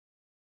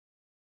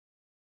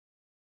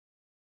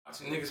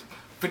Watching niggas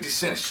 50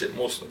 Cent shit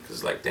mostly,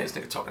 cause like damn, this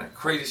nigga talking that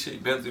crazy shit he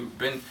been through,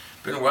 been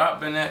where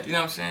I've been at, you know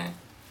what I'm saying?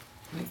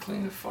 And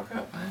clean the fuck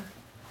up, man.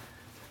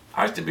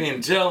 I used to be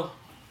in jail,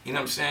 you know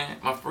what I'm saying?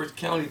 My first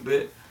county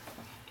bit,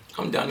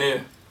 I'm down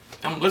there,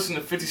 I'm listening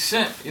to 50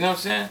 Cent, you know what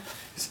I'm saying?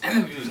 His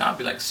interviews, and I'd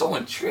be like so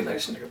intrigued, like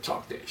this nigga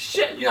talk that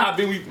shit. You know how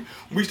we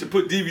used to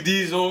put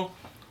DVDs on?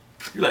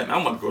 You like, man,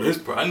 I'm gonna go to this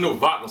part. I know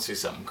Vok gonna say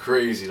something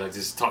crazy, like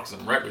just talk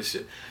some regular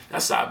shit.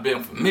 That's how it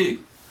been for me.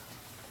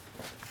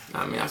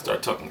 I mean, I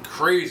started talking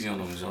crazy on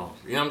them zones.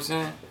 You know what I'm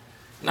saying?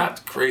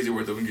 Not crazy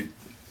where we get,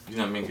 you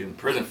know what I mean, get in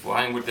prison for.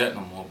 I ain't with that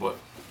no more. But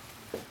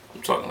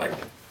I'm talking like,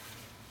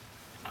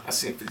 I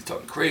seen 50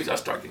 talking crazy. I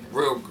start getting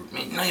real group.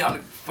 Man, none of y'all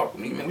niggas fuck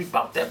with me, man. We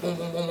about that. Boom,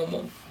 boom, boom, boom,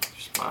 boom.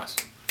 Response.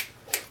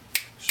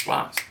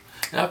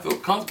 And I feel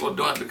comfortable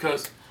doing it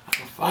because I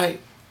can fight.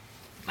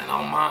 And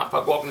I don't mind if I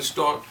walk in the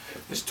store,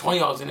 there's 20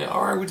 y'all in there.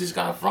 All right, we just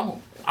got it from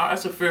them. All right,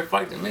 that's a fair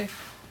fight to me.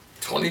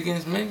 20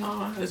 against me, all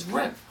right, let's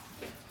rip.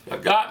 Y'all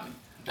got me.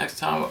 Next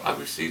time I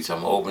receive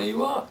something, I'm opening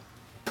you up.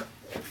 You know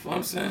what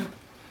I'm saying?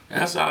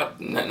 And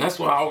that's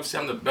why I always say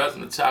I'm the best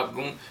in the top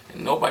goon,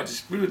 and nobody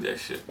disputed that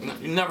shit.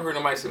 You never heard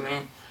nobody say,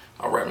 man,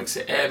 all right, nigga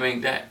say, Ab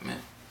ain't that, man.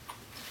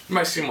 You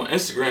might see him on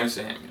Instagram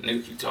saying, man,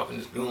 nigga keep talking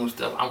this goon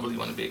stuff, I really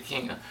want to be a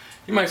king.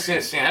 You might see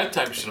him saying that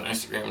type of shit on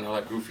Instagram and all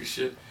that goofy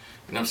shit.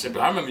 You know what I'm saying?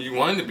 But I remember you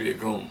wanted to be a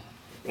goon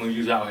when you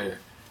was out here.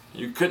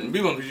 You couldn't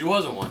be one because you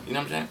wasn't one. You know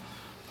what I'm saying?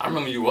 I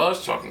remember you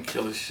was talking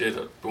killer shit,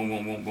 boom,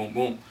 boom, boom, boom,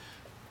 boom.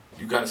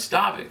 You gotta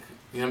stop it.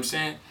 You know what I'm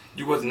saying?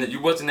 You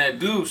wasn't that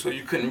dude, so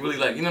you couldn't really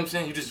like, you know what I'm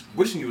saying? You just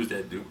wishing you was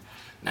that dude.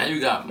 Now you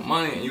got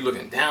money and you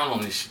looking down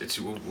on this shit that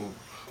you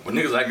where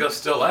niggas like us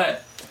still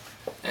at.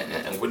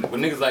 And where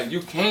niggas like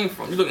you came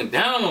from, you looking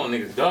down on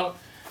niggas, dog.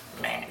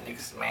 Man,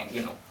 niggas, man,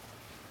 you know,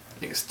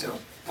 niggas still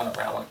run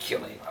around wanna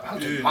kill anybody. I'm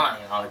just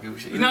lying and all that good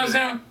shit. You know what I'm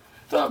saying?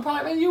 So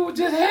probably, man, you were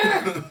just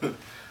here.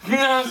 You know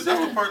what I'm saying?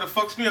 That's the part that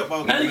fucks me up.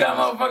 Now you got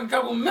motherfucking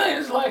couple million.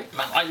 It's like,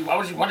 man, why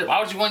would you want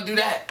to do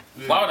that?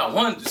 Yeah. Why would I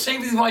want to? The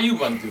same reason why you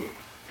want to do it.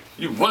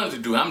 You wanted to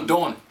do it. I'm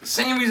doing it. The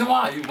same reason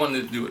why you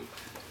wanted to do it.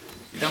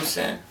 You know what I'm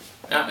saying?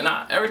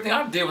 Everything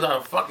I did was out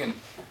of fucking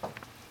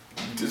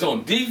just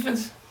on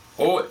defense,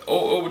 or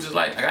just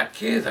like I got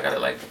kids. I gotta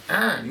like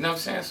earn. You know what I'm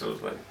saying? So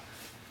it's like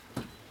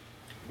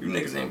you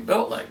niggas ain't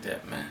built like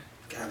that, man.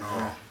 Gotta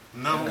earn.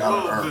 No,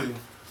 gotta earn.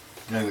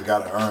 Nigga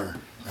gotta earn.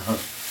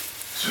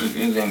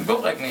 You ain't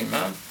built like me,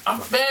 man. I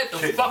fed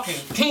the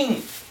fucking team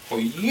for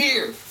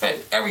years.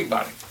 Fed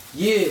everybody.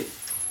 Yeah.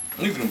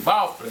 Niggas can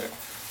vouch for that.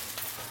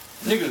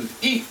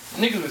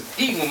 Niggas was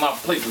eating when my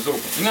plate was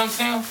open. You know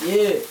what I'm saying?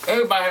 Yeah.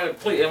 Everybody had a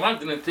plate at my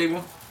dinner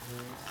table.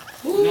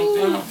 You know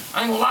what I'm saying?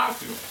 I ain't gonna lie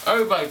to you.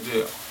 Everybody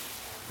did.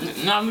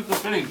 Now niggas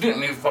say they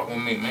didn't even fuck with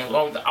me, man. As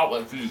long as the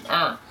outlet for you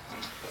earn.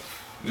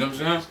 You know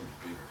what I'm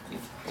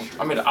saying?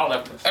 I made an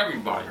outlet for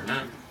everybody,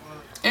 man.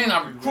 And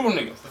I recruit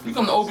niggas. You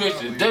come to OBH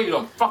today, you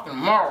don't fucking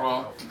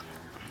tomorrow.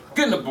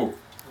 Get in the booth.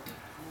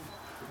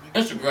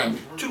 Instagram,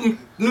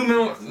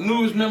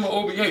 newest member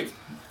OBH.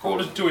 Go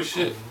listen to his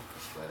shit.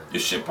 Your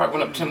shit probably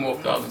went up 10 more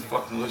thousand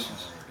fucking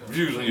listens.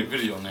 Views on your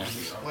video now. You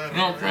know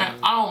what I'm saying?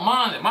 I don't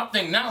mind it. My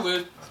thing now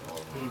is,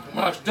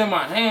 when I extend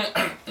my hand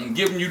and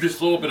giving you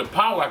this little bit of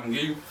power I can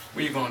give you,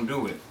 what you gonna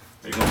do with it?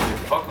 Are you gonna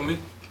say fuck with me?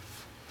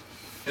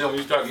 You know, when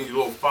you start getting your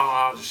little 5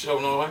 hours of show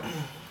and all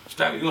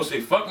that, you gonna say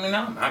fuck me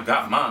now? I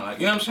got mine, like,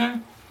 you know what I'm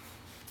saying?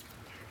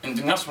 And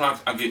then that's when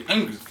I get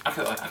angry. I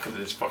could have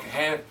just fucking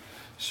had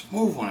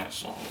smooth on that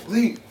song.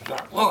 Leave.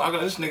 Like, look, I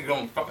got this nigga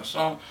on the fucking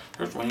song.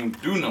 First of all, he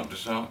didn't do nothing with the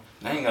song.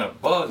 Now he ain't got a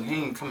buzz. He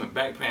ain't coming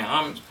back paying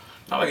homage.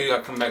 Not like he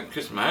gotta come back and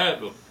kiss my ass,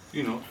 but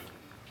you know.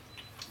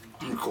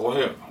 I'm gonna go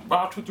ahead.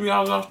 About 2-3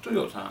 hours out of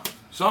studio time.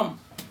 Something.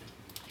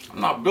 I'm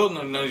not building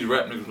none of these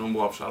rap niggas no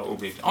more outside of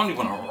OBH. I don't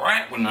even wanna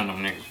rap with none of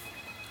them niggas.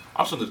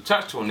 I'm still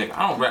attached to a nigga.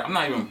 I don't rap. I'm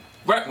not even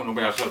rapping with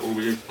nobody outside of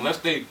OBH unless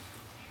they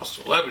a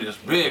celebrity that's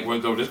big, where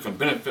though this can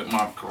benefit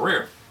my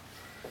career.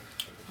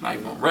 I'm not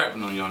even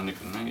rapping on y'all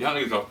niggas, man. Y'all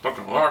niggas are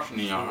fucking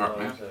larceny in y'all heart,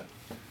 man.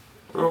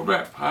 Real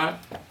rap, huh?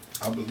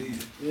 I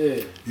believe it.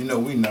 Yeah. You know,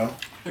 we know.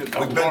 We've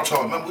been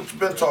talking, man. We've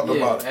been talking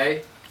about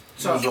it.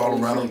 It was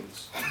all around them.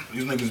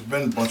 These niggas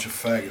been a bunch of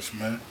faggots,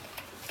 man.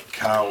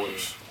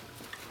 Cowards.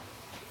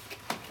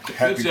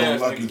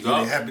 Happy-go-lucky.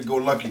 Yeah, they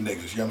happy-go-lucky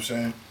niggas, you know what I'm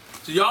saying?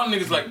 So y'all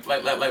niggas like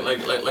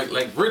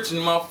Rich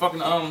and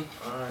motherfucking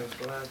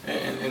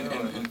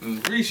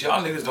and Reese,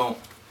 y'all niggas don't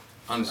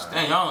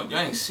understand. Y'all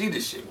ain't see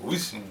this shit. We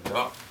seen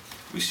dog.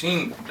 We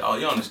seen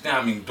y'all understand.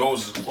 I mean,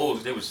 doors is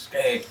closed. They was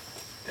scared.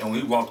 Then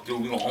when we walk through,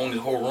 we gonna own this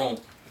whole room.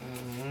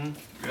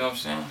 You know what I'm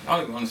saying?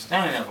 Y'all don't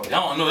understand that, but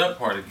y'all don't know that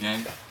part of the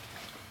game.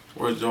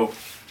 Whereas though,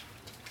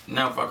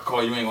 now if I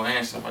call you ain't gonna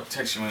answer. If I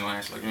text you ain't gonna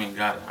answer. Like you ain't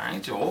got it. I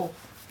ain't your old.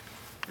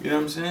 You know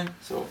what I'm saying?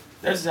 So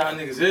that's just how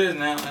niggas is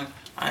now. And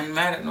I ain't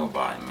mad at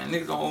nobody, man.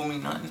 Niggas don't owe me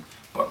nothing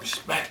but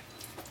respect.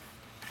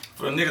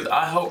 For the niggas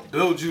I helped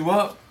build you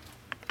up,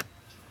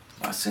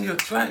 I send you a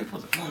track, you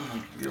supposed to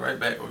get it right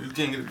back, or you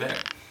can't get it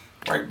back.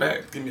 Right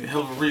back, give me a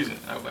hell of a reason.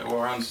 I was like,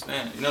 well, I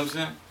understand. You know what I'm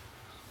saying?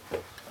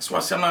 That's why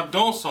I say I'm not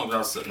doing songs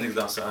outside, niggas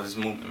outside this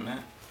movement,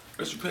 man.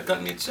 First you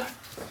cut me a check.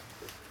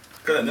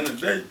 Cause at the end of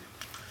the day,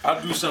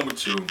 I do something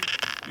with you,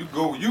 you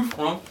go where you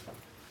from,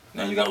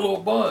 now you got a little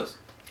buzz.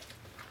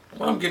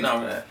 What I'm getting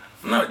out of that?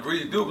 I'm not a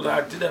greedy dude, but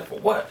I did that for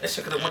what? That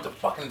shit could have went to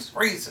fucking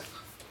Raisin.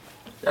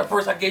 That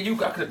verse I gave you,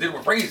 I could have did it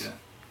with Raisin.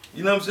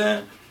 You know what I'm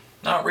saying?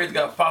 Now Raisin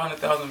got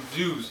 500,000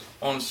 views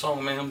on the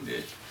song man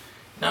did.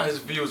 Now his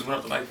views went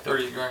up to like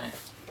 30 grand.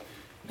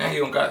 Now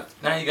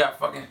he got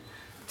fucking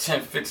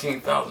 10,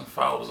 15,000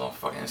 followers on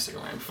fucking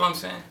Instagram. You feel what I'm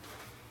saying?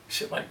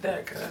 Shit like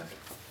that, cuz.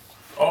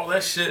 All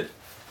that shit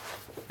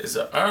is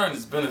a earn,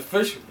 it's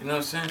beneficial, you know what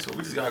I'm saying? So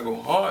we just gotta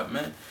go hard,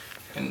 man.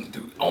 And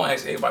dude, I wanna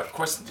ask everybody a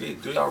question,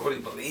 do y'all really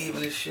believe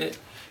in this shit?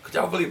 Could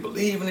y'all really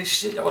believe in this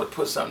shit? Y'all would've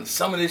put some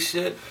of this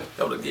shit,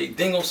 y'all would've gave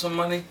Dingo some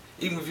money,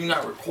 even if you're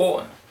not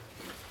recording.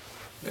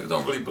 Niggas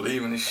don't really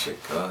believe in this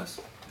shit, cuz.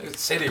 Niggas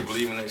say they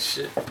believe in this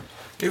shit.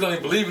 Niggas don't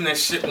even believe in that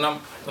shit when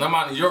I'm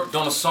out in New York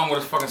doing a song with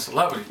a fucking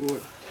celebrity.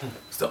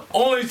 It's the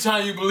only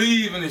time you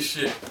believe in this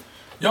shit.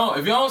 Y'all,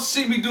 if y'all don't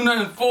see me do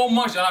nothing in 4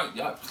 months, y'all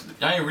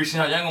ain't reaching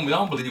out, y'all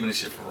don't believe in this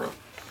shit for real.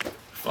 You know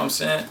what I'm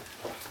saying?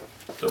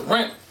 The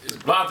rent is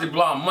blah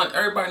blah month.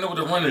 Everybody know what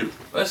the rent is.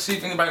 Let's see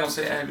if anybody gonna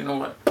say, hey, you know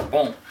what?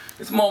 Boom.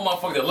 It's more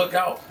motherfuckers that look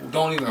out who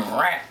don't even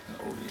rap.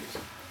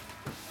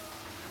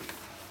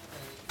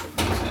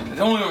 They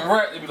don't even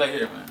rap, they be like,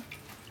 here, man.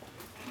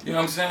 You know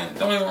what I'm saying?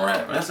 Don't even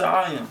rap, man. That's how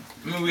I am.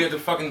 I mean, we had the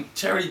fucking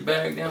charity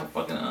bag down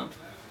fucking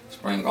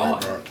Spring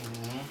Garden.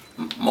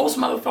 Most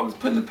motherfuckers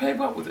putting the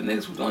paper up with the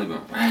niggas who don't even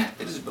rap.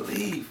 They just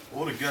believe.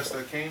 All the guests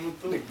that came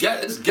through.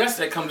 It's guests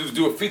that come to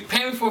do a feature.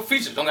 Pay me for a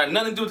feature. Don't got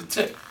nothing to do with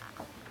the tick.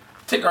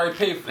 Tick already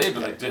paid for it. They be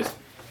like this.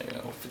 Hey,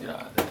 go figure it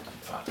out.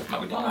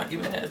 We don't not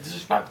giving that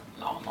disrespect.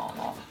 No.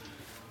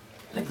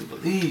 Niggas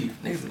believe.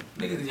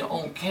 Niggas in your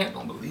own camp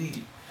don't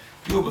believe.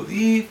 You'll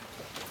believe.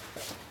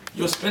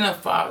 You'll spend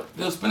that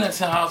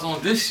 $10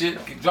 on this shit,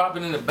 drop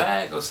it in the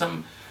bag or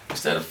something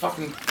instead of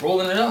fucking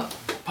rolling it up,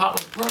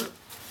 popping the product.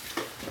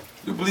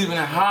 You believe in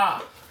it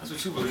high. That's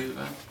what you believe,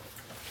 man.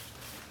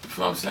 You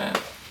feel what I'm saying?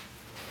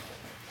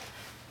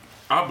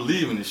 I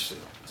believe in this shit.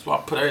 That's why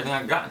I put everything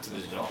I got into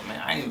this job,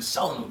 man. I ain't even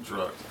selling no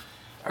drugs.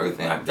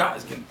 Everything I got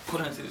is getting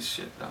put into this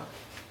shit, dog.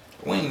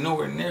 We ain't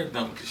nowhere near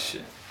done with this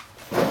shit.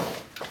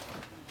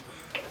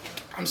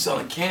 I'm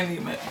selling candy,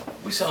 man.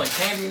 We selling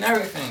candy and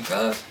everything,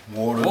 cuz.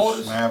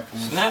 Waters,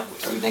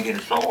 Snapples, everything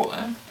getting sold,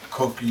 man.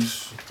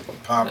 Cookies,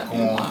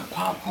 popcorn.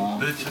 Popcorn.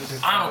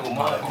 Bitches. Honorable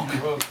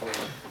popcorn.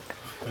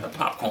 That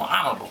popcorn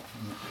honorable.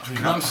 You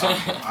know what I'm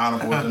saying?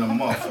 Honorable in a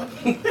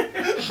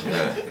motherfucker.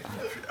 Yeah.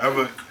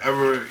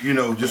 Ever, you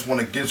know, just want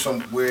to get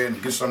somewhere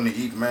and get something to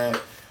eat, man,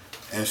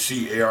 and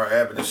see AR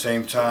Ab at the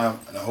same time,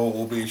 and the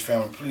whole OBH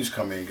family, please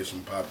come in and get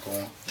some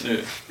popcorn.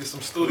 Yeah. Get some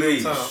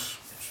studio time.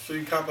 So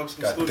you cop up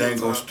some got studio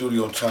Dango time.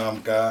 studio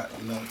time, God,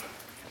 you know.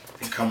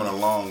 He coming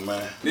along,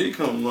 man. Yeah, he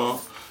coming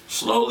along.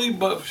 Slowly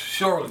but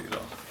surely,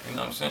 though. You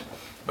know what I'm saying?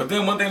 But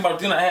then one thing about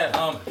then I had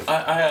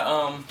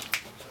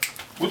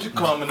what you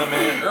call them in them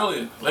in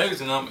earlier, legs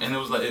in them, and it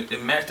was like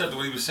it matched up to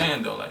what he was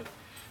saying though, like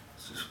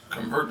just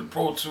convert the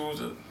Pro Tools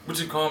to what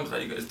you call them,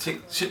 like you gotta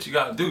take shit you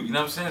gotta do, you know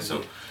what I'm saying?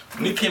 So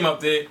when he came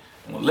up there,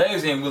 when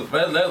legs in with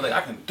legs, like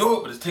I can do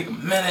it, but it's take a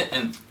minute,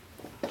 and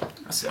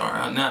I said, all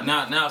right,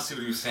 now I see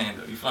what he was saying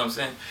though, you feel what I'm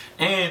saying?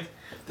 And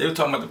they were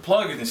talking about the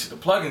plugins and shit. The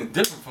plugin is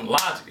different from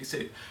Logic. He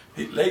said,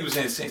 Legs was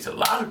saying it's a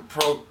Logic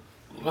Pro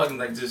plugin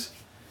like just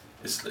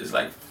it's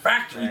like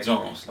factory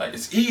Jones, like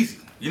it's easy.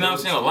 You know what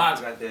I'm saying? A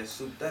Logic got that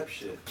souped up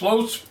shit.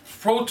 Pro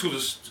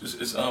Tools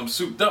is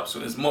souped up, so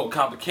there's more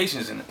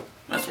complications in it.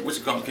 That's what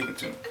you gonna kick it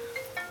to me.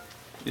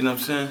 You know what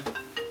I'm saying?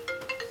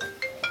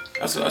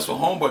 That's what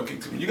homeboy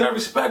kicked to me. You gotta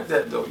respect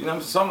that though. You know what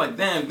I'm saying? So I'm like,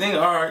 damn, Ding,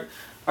 alright.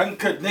 I can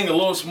cut Ding a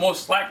little more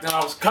slack than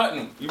I was cutting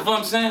him. You feel what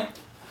I'm saying?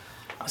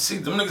 I see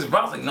them niggas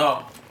vouch like,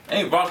 no,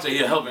 ain't vouch that he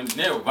a hell of an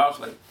engineer, but vouch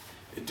like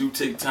it do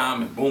take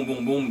time and boom,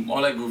 boom, boom,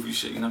 all that goofy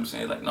shit. You know what I'm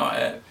saying? Like, no,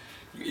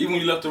 even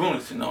when you left the room, they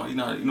said, no, you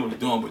know what you're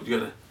doing, but you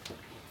gotta.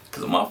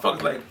 Cause the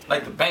motherfuckers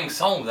like to bang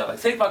songs out. Like,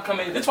 say if I come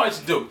in, that's what I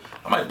used to do.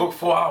 I might book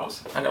 4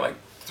 hours. I got like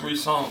 3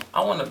 songs.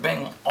 I want to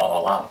bang them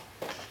all out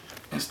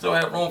and still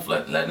have room for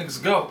let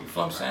niggas go. You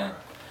feel what I'm saying?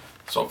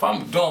 So if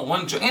I'm doing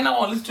one joint, and I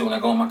want to listen to it when I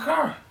go in my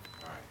car.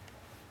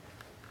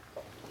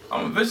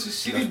 I'm a vicious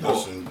CD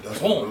boy. That's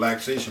the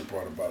relaxation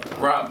part about it.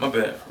 Right, my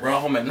bad. Ride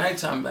home at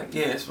nighttime, like,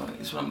 yeah, it's what I'm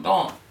doing. You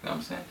know what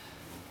I'm saying?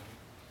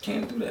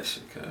 Can't do that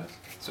shit, cuz.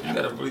 So you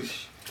gotta really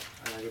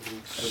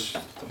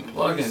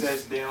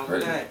Presets down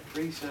that.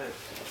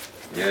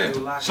 Presets. Yeah.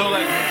 So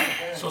like,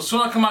 so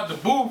soon I come out the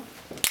booth,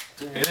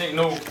 it ain't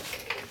no, you know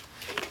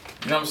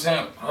what I'm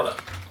saying? Hold up.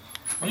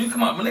 When they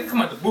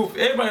come out the booth,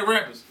 everybody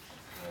rappers,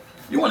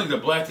 you want to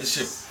blast this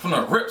shit from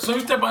the rip. So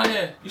you step out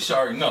here, you should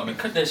already know, man.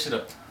 Cut that shit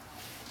up.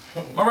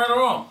 Am I right or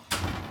wrong?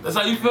 That's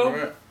how you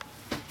feel?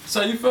 That's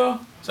how you feel?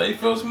 That's how you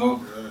feel,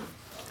 Smooth?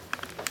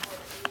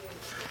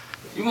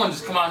 You want to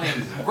just come out here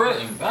and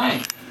rip and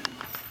bang.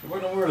 Where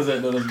the word is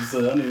that though that you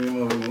said? I need to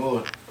remember the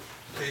word.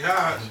 Hey,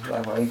 Hodge.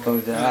 Like when he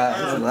comes to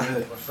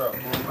Hodge. What's up?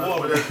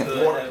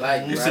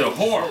 Like You said a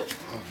whore.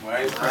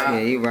 Yeah,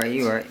 you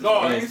right. No,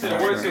 I ain't said a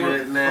word. You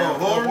said You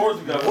alright.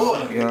 You got a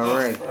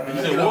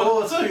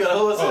whole too. You got a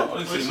whole too. Oh,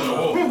 this shit in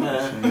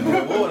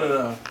the water. Water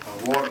though.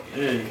 Water.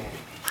 Yeah.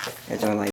 That joint like